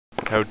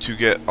How to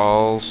get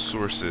all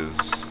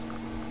sources.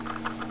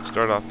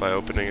 Start off by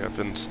opening up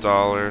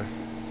Installer.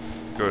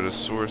 Go to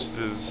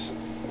Sources,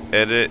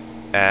 Edit,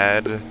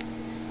 Add,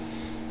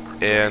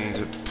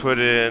 and put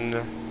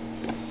in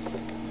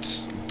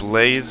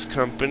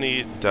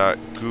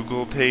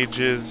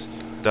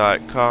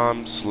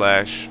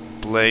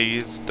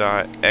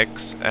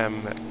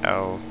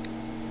blazecompany.googlepages.com/blaze.xml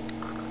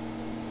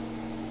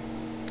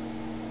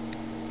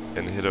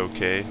and hit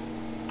OK.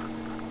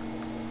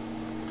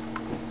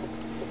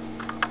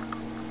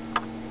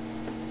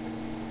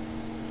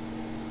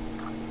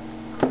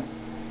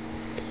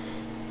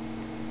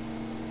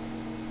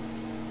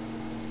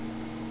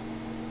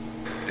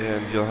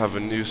 And you'll have a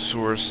new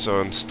source, so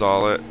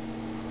install it.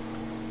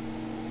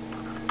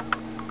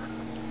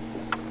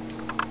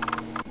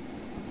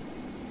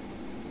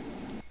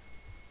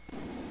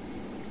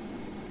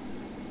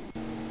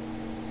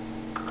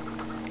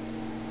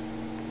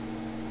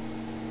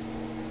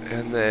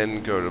 And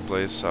then go to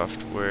Blaze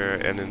Software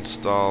and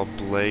install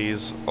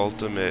Blaze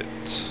Ultimate.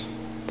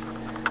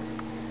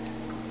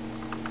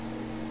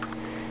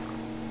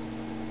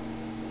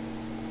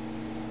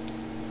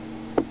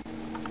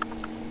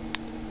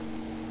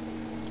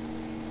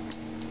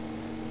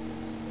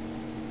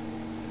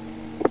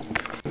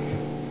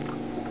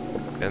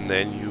 And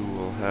then you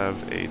will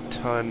have a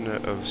ton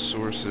of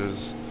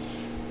sources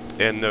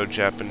and no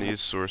Japanese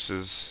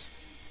sources.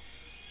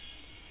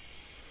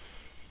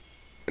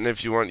 And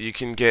if you want, you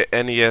can get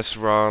NES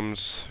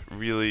ROMs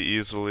really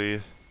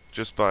easily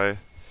just by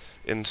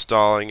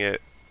installing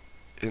it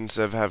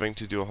instead of having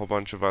to do a whole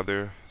bunch of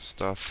other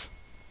stuff.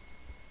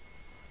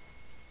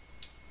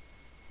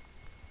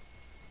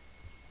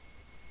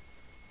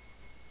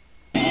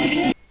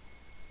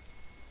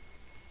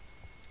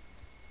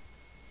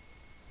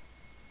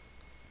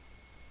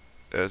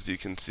 As you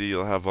can see,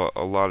 you'll have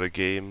a lot of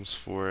games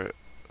for it.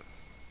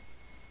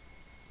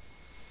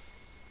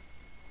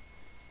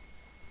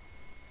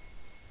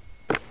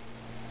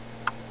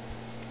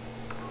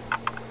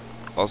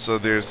 Also,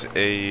 there's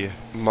a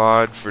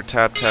mod for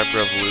Tap Tap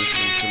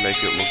Revolution to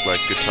make it look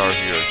like Guitar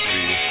Hero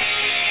 3.